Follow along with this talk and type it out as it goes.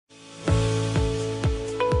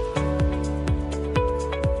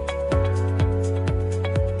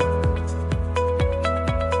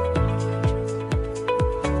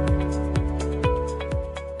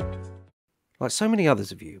Like so many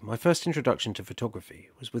others of you, my first introduction to photography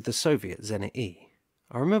was with the Soviet Zenit E.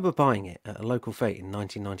 I remember buying it at a local fete in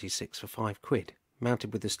 1996 for £5,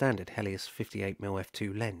 mounted with the standard Helios 58mm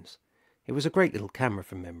f2 lens. It was a great little camera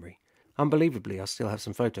from memory. Unbelievably, I still have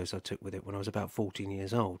some photos I took with it when I was about 14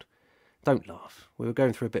 years old. Don't laugh, we were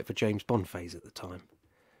going through a bit of a James Bond phase at the time.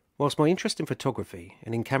 Whilst my interest in photography,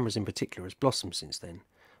 and in cameras in particular, has blossomed since then,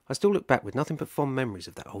 I still look back with nothing but fond memories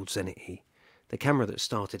of that old Zenit E, the camera that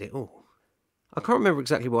started it all. I can't remember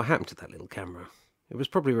exactly what happened to that little camera. It was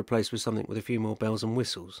probably replaced with something with a few more bells and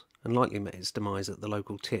whistles, and likely met its demise at the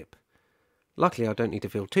local tip. Luckily I don't need to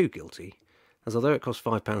feel too guilty, as although it cost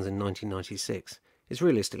 £5 in 1996, it's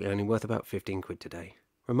realistically only worth about £15 today.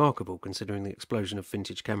 Remarkable considering the explosion of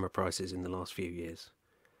vintage camera prices in the last few years.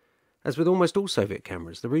 As with almost all Soviet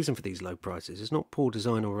cameras, the reason for these low prices is not poor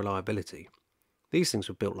design or reliability. These things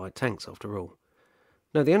were built like tanks after all.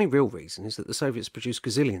 No, the only real reason is that the Soviets produced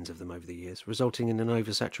gazillions of them over the years, resulting in an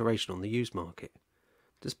oversaturation on the used market.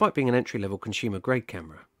 Despite being an entry-level consumer-grade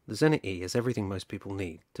camera, the Zenit E has everything most people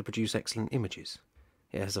need to produce excellent images.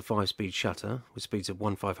 It has a 5-speed shutter with speeds of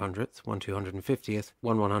 1/500th, 1/250th,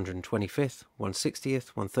 1/125th,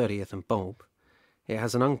 1/60th, 1/30th and bulb. It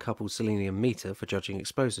has an uncoupled selenium meter for judging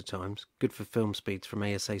exposure times, good for film speeds from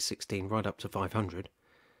ASA 16 right up to 500.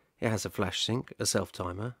 It has a flash sync, a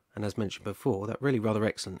self-timer, and as mentioned before, that really rather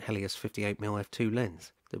excellent Helios 58mm f2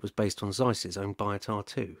 lens that was based on Zeiss's own Biot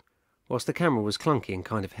R2. Whilst the camera was clunky and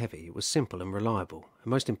kind of heavy, it was simple and reliable,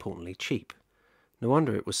 and most importantly cheap. No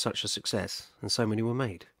wonder it was such a success, and so many were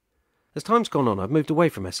made. As time's gone on, I've moved away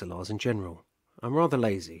from SLRs in general. I'm rather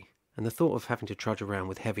lazy, and the thought of having to trudge around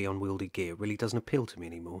with heavy unwieldy gear really doesn't appeal to me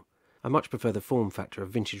anymore. I much prefer the form factor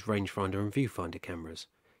of vintage rangefinder and viewfinder cameras.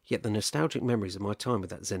 Yet the nostalgic memories of my time with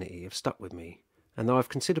that Zenit E have stuck with me, and though I've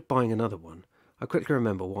considered buying another one, I quickly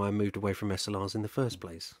remember why I moved away from SLRs in the first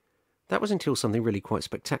place. That was until something really quite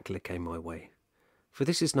spectacular came my way. For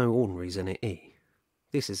this is no ordinary Zenit E.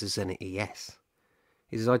 This is a Zenit ES.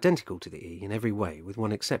 It is identical to the E in every way, with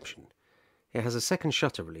one exception. It has a second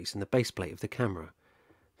shutter release in the base plate of the camera.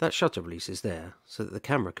 That shutter release is there so that the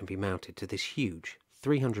camera can be mounted to this huge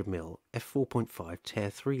 300mm f4.5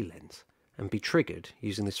 Tear-3 lens, and be triggered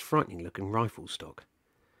using this frightening looking rifle stock.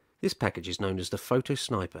 This package is known as the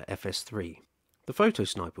Photosniper FS-3. The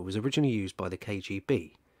Photosniper was originally used by the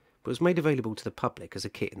KGB, but was made available to the public as a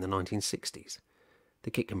kit in the 1960s. The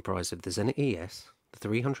kit comprised of the Zenit ES, the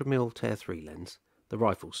 300mm Tear-3 lens, the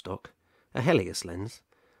rifle stock, a Helios lens,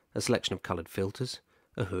 a selection of coloured filters,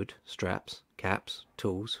 a hood, straps, caps,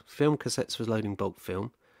 tools, film cassettes for loading bulk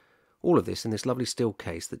film, all of this in this lovely steel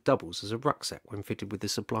case that doubles as a rucksack when fitted with the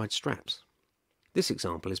supplied straps. This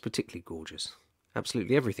example is particularly gorgeous.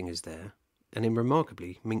 Absolutely everything is there, and in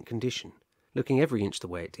remarkably mint condition, looking every inch the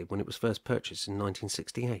way it did when it was first purchased in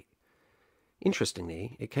 1968.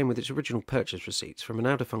 Interestingly, it came with its original purchase receipts from an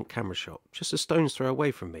now-defunct camera shop just a stone's throw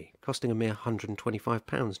away from me, costing a mere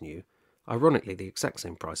 £125 new, ironically the exact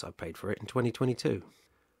same price I paid for it in 2022.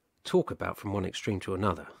 Talk about from one extreme to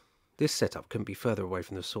another. This setup couldn't be further away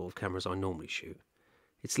from the sort of cameras I normally shoot.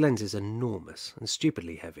 Its lens is enormous and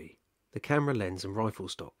stupidly heavy, the camera lens and rifle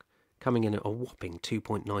stock coming in at a whopping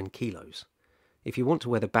 2.9 kilos. If you want to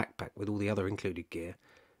wear the backpack with all the other included gear,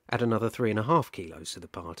 add another 3.5 kilos to the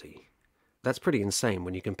party. That's pretty insane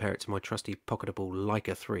when you compare it to my trusty pocketable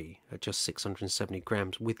Leica 3 at just 670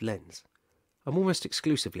 grams with lens. I'm almost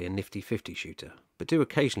exclusively a nifty 50 shooter, but do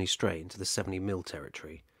occasionally stray into the 70mm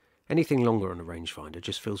territory. Anything longer on a rangefinder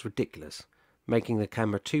just feels ridiculous, making the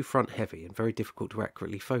camera too front heavy and very difficult to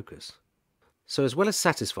accurately focus. So as well as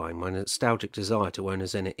satisfying my nostalgic desire to own a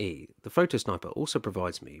Zenit E, the Photosniper also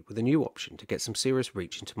provides me with a new option to get some serious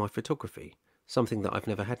reach into my photography, something that I've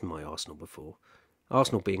never had in my arsenal before.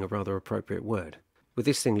 Arsenal being a rather appropriate word, with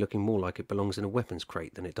this thing looking more like it belongs in a weapons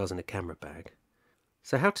crate than it does in a camera bag.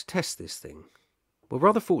 So how to test this thing? Well,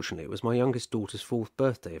 rather fortunately it was my youngest daughter's 4th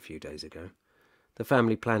birthday a few days ago. The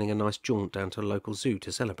family planning a nice jaunt down to a local zoo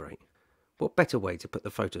to celebrate. What better way to put the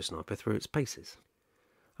Photosniper through its paces?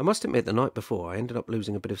 I must admit the night before I ended up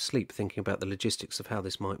losing a bit of sleep thinking about the logistics of how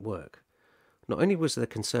this might work. Not only was there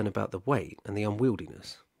concern about the weight and the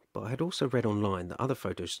unwieldiness, but I had also read online that other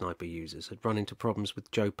Photosniper users had run into problems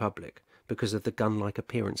with Joe Public because of the gun-like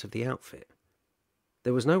appearance of the outfit.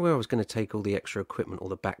 There was nowhere I was going to take all the extra equipment or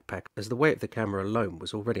the backpack, as the weight of the camera alone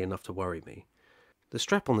was already enough to worry me. The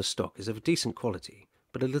strap on the stock is of decent quality,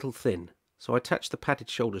 but a little thin, so I attached the padded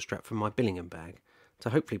shoulder strap from my Billingham bag to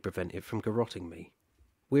hopefully prevent it from garrotting me.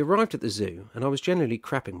 We arrived at the zoo, and I was generally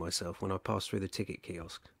crapping myself when I passed through the ticket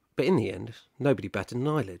kiosk, but in the end, nobody batted an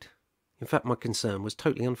eyelid. In fact, my concern was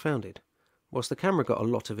totally unfounded. Whilst the camera got a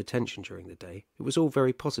lot of attention during the day, it was all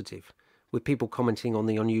very positive, with people commenting on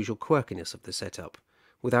the unusual quirkiness of the setup,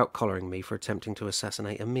 without collaring me for attempting to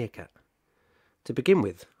assassinate a meerkat. To begin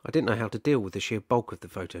with, I didn't know how to deal with the sheer bulk of the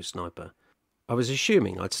Photosniper. I was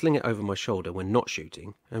assuming I'd sling it over my shoulder when not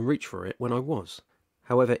shooting, and reach for it when I was.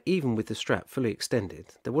 However, even with the strap fully extended,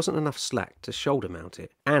 there wasn't enough slack to shoulder mount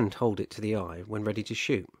it and hold it to the eye when ready to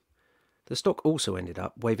shoot. The stock also ended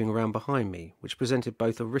up waving around behind me, which presented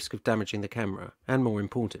both a risk of damaging the camera and, more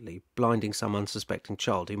importantly, blinding some unsuspecting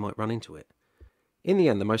child who might run into it. In the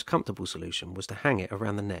end, the most comfortable solution was to hang it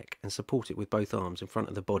around the neck and support it with both arms in front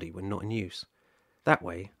of the body when not in use. That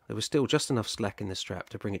way, there was still just enough slack in the strap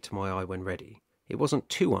to bring it to my eye when ready. It wasn't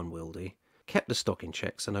too unwieldy, kept the stock in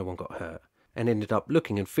check so no one got hurt, and ended up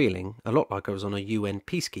looking and feeling a lot like I was on a UN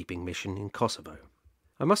peacekeeping mission in Kosovo.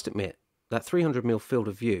 I must admit, that 300mm field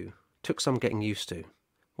of view took some getting used to.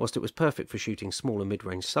 Whilst it was perfect for shooting small and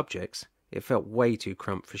mid-range subjects, it felt way too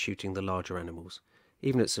cramped for shooting the larger animals,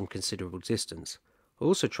 even at some considerable distance. I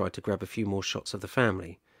also tried to grab a few more shots of the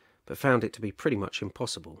family, but found it to be pretty much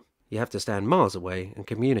impossible. You have to stand miles away and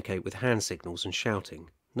communicate with hand signals and shouting,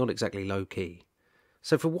 not exactly low-key.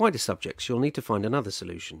 So for wider subjects you'll need to find another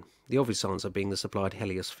solution, the obvious answer being the supplied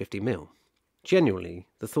Helios 50mm. Genuinely,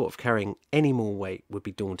 the thought of carrying any more weight would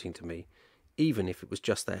be daunting to me, even if it was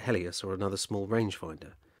just that Helios or another small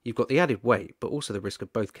rangefinder. You've got the added weight, but also the risk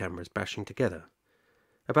of both cameras bashing together.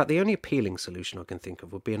 About the only appealing solution I can think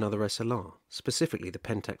of would be another SLR, specifically the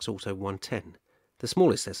Pentax Auto 110, the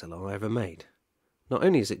smallest SLR I ever made. Not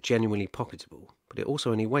only is it genuinely pocketable, but it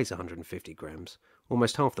also only weighs 150 grams,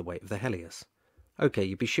 almost half the weight of the Helios. Okay,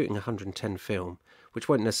 you'd be shooting 110 film, which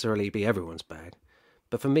won't necessarily be everyone's bag,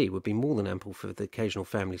 but for me would be more than ample for the occasional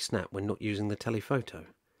family snap when not using the telephoto.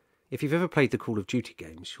 If you've ever played the Call of Duty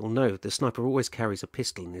games, you'll know the sniper always carries a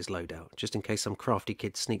pistol in his loadout, just in case some crafty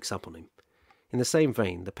kid sneaks up on him. In the same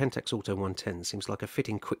vein, the Pentax Auto 110 seems like a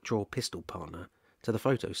fitting quick-draw pistol partner to the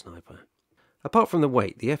Photosniper. Apart from the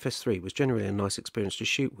weight, the FS-3 was generally a nice experience to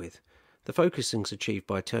shoot with. The focusing's achieved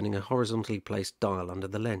by turning a horizontally placed dial under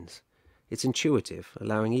the lens. It's intuitive,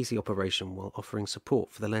 allowing easy operation while offering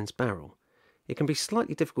support for the lens barrel. It can be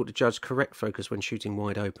slightly difficult to judge correct focus when shooting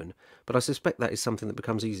wide open, but I suspect that is something that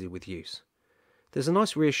becomes easier with use. There's a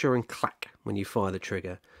nice reassuring clack when you fire the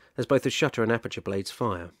trigger, as both the shutter and aperture blades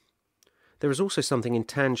fire. There is also something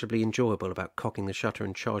intangibly enjoyable about cocking the shutter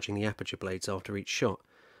and charging the aperture blades after each shot,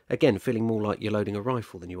 again feeling more like you're loading a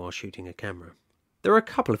rifle than you are shooting a camera. There are a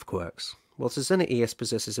couple of quirks. Whilst the Zenit ES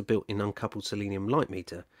possesses a built-in uncoupled selenium light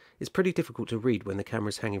meter, it's pretty difficult to read when the camera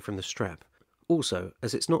is hanging from the strap. Also,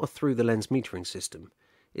 as it's not a through-the-lens metering system,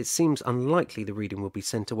 it seems unlikely the reading will be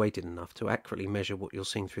center-weighted enough to accurately measure what you're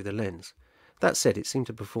seeing through the lens. That said, it seemed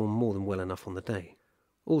to perform more than well enough on the day.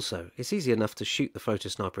 Also, it's easy enough to shoot the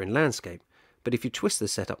Photosniper in landscape, but if you twist the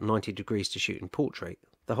setup 90 degrees to shoot in portrait,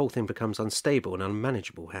 the whole thing becomes unstable and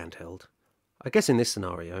unmanageable handheld. I guess in this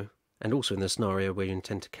scenario, and also in the scenario where you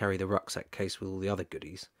intend to carry the rucksack case with all the other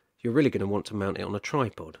goodies, you're really going to want to mount it on a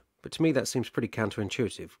tripod, but to me that seems pretty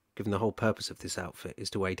counterintuitive, given the whole purpose of this outfit is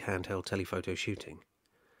to aid handheld telephoto shooting.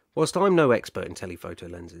 Whilst I'm no expert in telephoto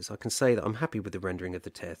lenses, I can say that I'm happy with the rendering of the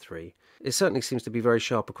Tear 3. It certainly seems to be very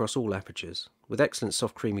sharp across all apertures, with excellent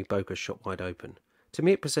soft creamy bokeh shot wide open. To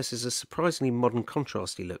me it possesses a surprisingly modern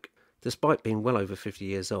contrasty look, despite being well over 50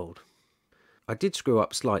 years old. I did screw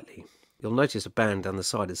up slightly. You'll notice a band down the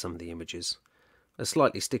side of some of the images. A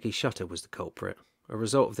slightly sticky shutter was the culprit, a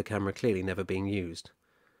result of the camera clearly never being used.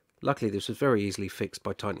 Luckily this was very easily fixed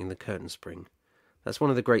by tightening the curtain spring. That's one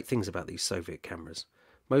of the great things about these Soviet cameras.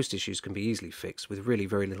 Most issues can be easily fixed with really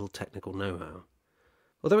very little technical know-how.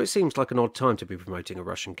 Although it seems like an odd time to be promoting a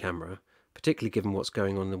Russian camera, particularly given what's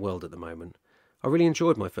going on in the world at the moment, I really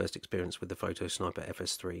enjoyed my first experience with the Photosniper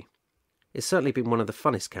FS-3. It's certainly been one of the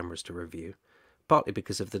funnest cameras to review, partly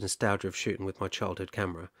because of the nostalgia of shooting with my childhood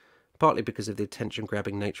camera, partly because of the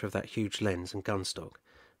attention-grabbing nature of that huge lens and gun stock,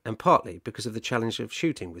 and partly because of the challenge of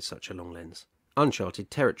shooting with such a long lens. Uncharted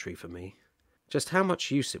territory for me. Just how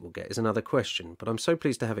much use it will get is another question, but I'm so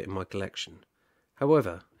pleased to have it in my collection.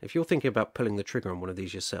 However, if you're thinking about pulling the trigger on one of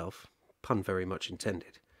these yourself, pun very much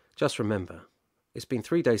intended, just remember, it's been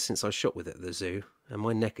 3 days since I shot with it at the zoo, and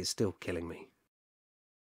my neck is still killing me.